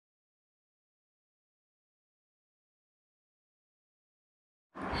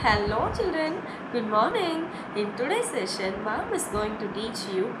Hello children, good morning. In today's session, ma'am is going to teach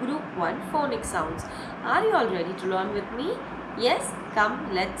you group 1 phonic sounds. Are you all ready to learn with me? Yes?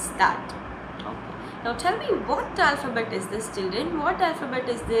 Come, let's start. Okay. Now tell me, what alphabet is this, children? What alphabet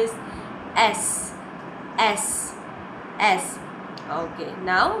is this? S. S. S. Okay.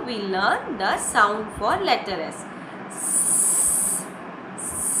 Now we learn the sound for letter S.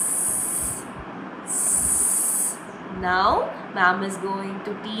 Now, ma'am is going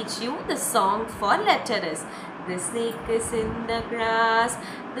to teach you the song for letter S. The snake is in the grass.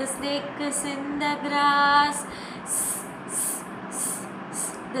 The snake is in the grass.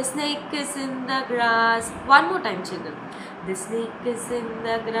 The snake is in the grass. One more time, children. The snake is in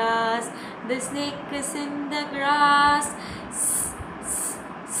the grass. The snake is in the grass.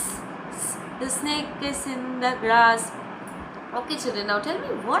 The snake is in the grass. Okay, children. Now tell me,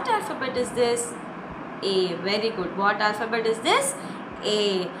 what alphabet is this? A. Very good. What alphabet is this?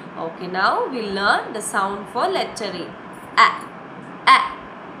 A. Okay, now we learn the sound for letter A. A. A.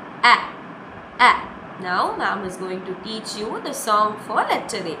 A. A. Now ma'am is going to teach you the song for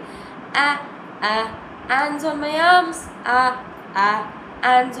letter A. A. A. Hands on my arms. A. A.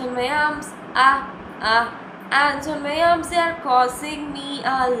 Hands on my arms. A. A. Hands on my arms, they are causing me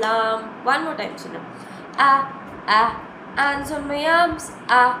alarm. One more time, children. A. A. Hands on my arms.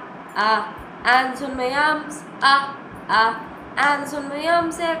 A. A. Hands on my arms, hands on my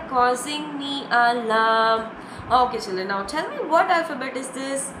arms are causing me alarm. Okay, children, now tell me, what alphabet is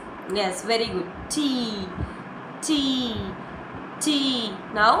this? Yes, very good. T, T, T.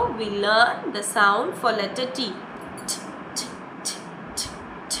 Now we learn the sound for letter T.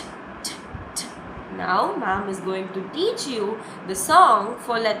 Now ma'am is going to teach you the song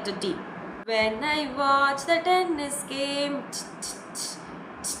for letter T. When I watch the tennis game,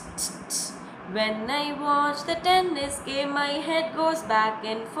 when I watch the tennis game, my head goes back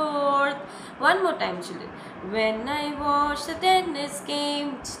and forth. One more time, children. When I watch the tennis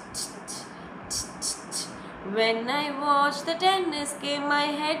game, when I watch the tennis game, my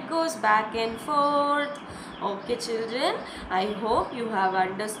head goes back and forth. Okay, children, I hope you have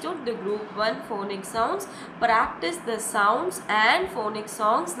understood the group 1 phonic sounds. Practice the sounds and phonic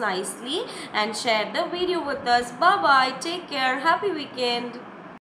songs nicely and share the video with us. Bye-bye. Take care. Happy weekend.